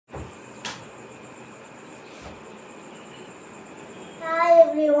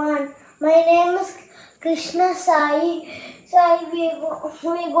everyone. My name is Krishna Sai.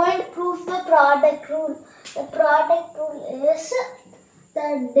 We're going to prove the product rule. The product rule is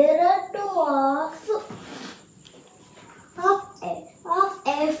the derivative of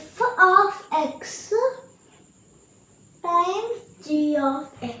f of x times g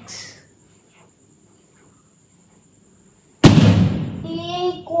of x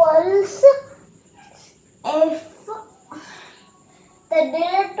equals the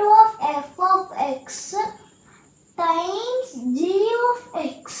derivative of f of x times g of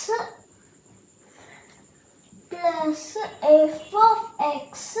x plus f of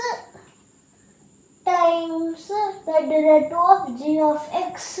x times the derivative of g of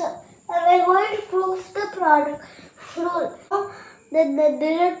x. And we are going to prove the product rule. Then the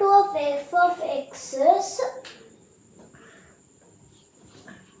derivative of f of x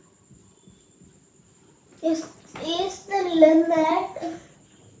is the limit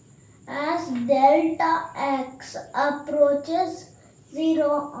as delta x approaches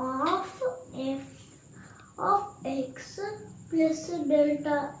 0 of f of x plus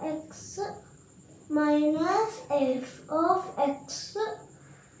delta x minus f of x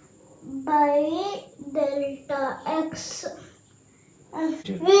by delta x.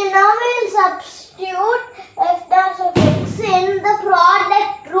 We now will substitute f dash of x in the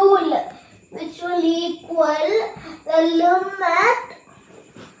product rule, which will equal the limit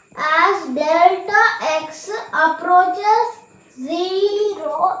as delta x approaches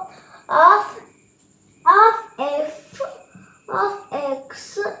 0 of f of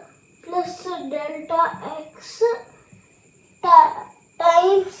x plus delta x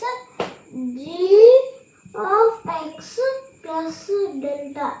times g of x plus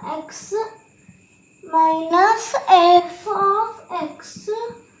delta x minus f of x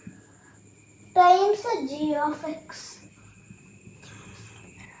times g of x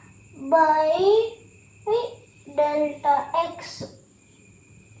by delta x.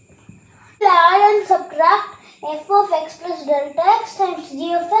 Add and subtract f of x plus delta x times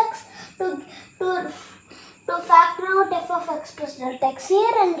g of x to factor out f of x plus delta x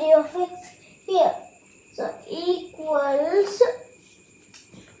here and g of x here. So equals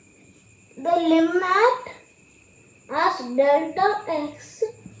the limit as delta x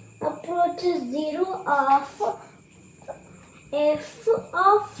approaches 0 of f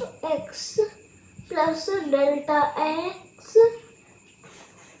of x plus delta x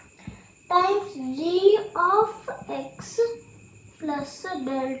times g of x plus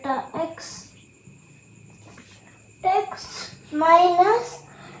delta x minus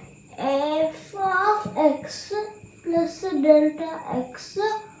f of x plus delta x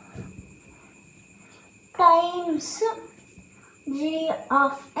times g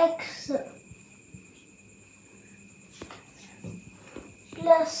of x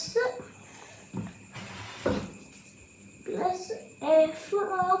plus f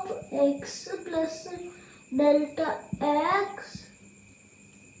of x plus delta x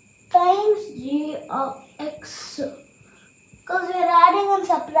times g of x, because we are adding and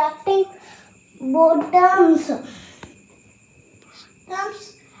subtracting both terms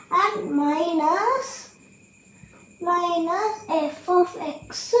and minus f of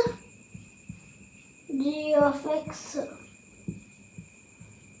x g of x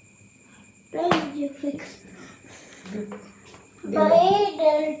times g of x by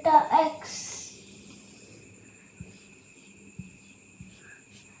delta x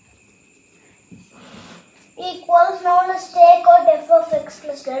equals, now let's take out f of x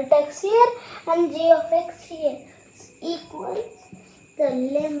plus delta x here and g of x here, equals the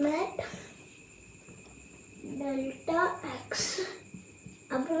limit delta x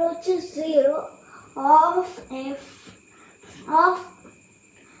approaches 0 of f of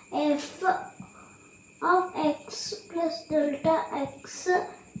x plus delta x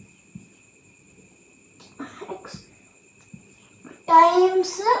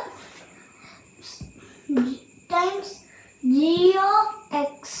times g of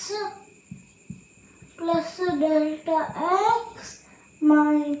x plus delta x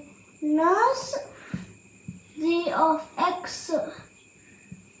minus g of x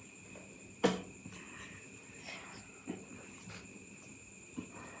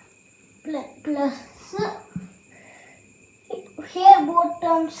plus here both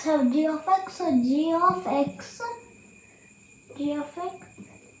terms have g of x, so g of x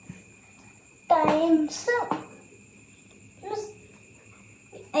times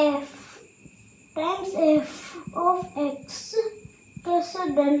f of x plus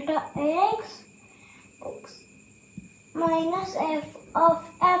delta x minus f of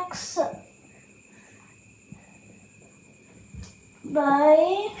x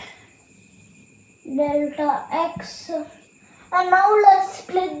by delta x. And now let's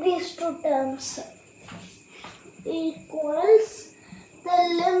split these two terms. Equals the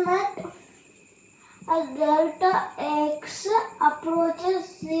limit as delta x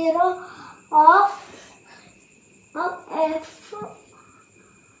approaches 0 of f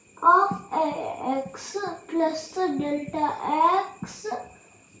of x plus the delta x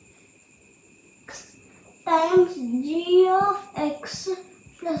times g of x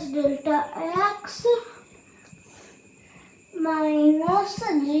plus delta x minus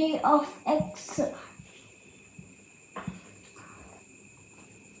g of x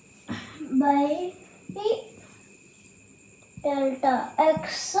by delta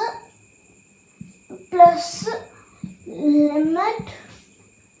x plus limit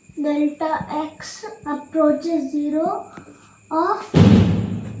delta x approaches 0 of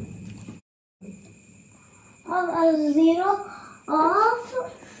 0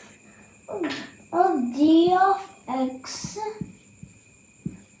 of g of x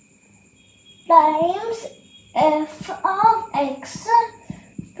times f of x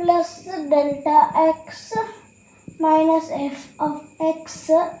plus delta x minus f of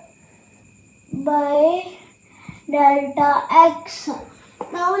x by delta x.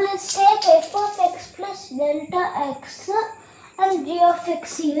 Now let's take f of x plus delta x and g of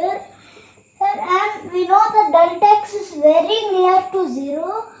x here. And we know that delta x is very near to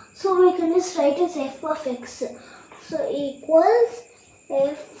 0, so we can just write as f of x. So equals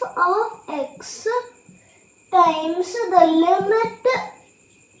f of x times the limit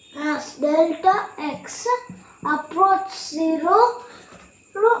as delta x approach 0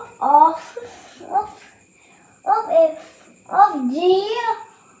 of g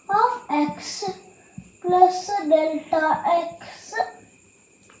of x plus delta x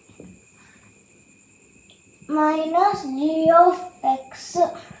minus g of x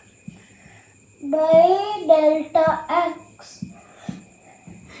by delta x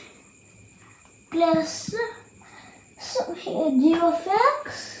plus g of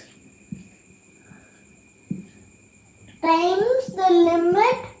x times the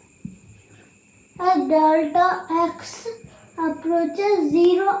limit as delta x approaches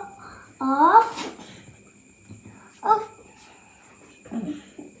 0 of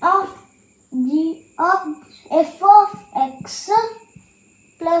g of f of x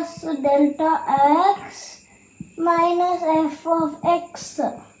plus delta x minus f of x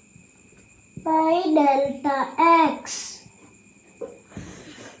by delta x.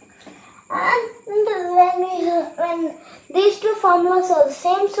 And when these two formulas are the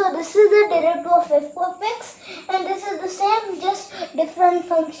same, so this is the derivative of f of x and this is the same, just different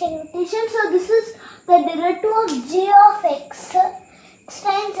function notation. So this is the derivative of g of x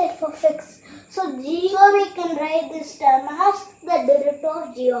times f of x. So we can write this term as the derivative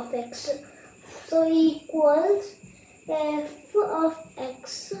of g of x. So equals f of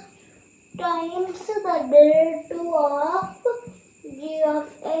x times the derivative of g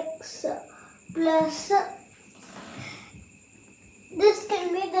of x plus this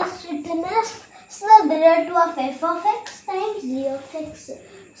can be just written as the derivative of f of x times g of x.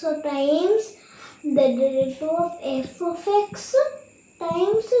 So times the derivative of f of x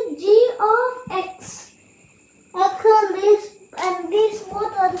times g of x. And these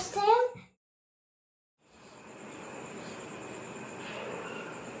both are the same.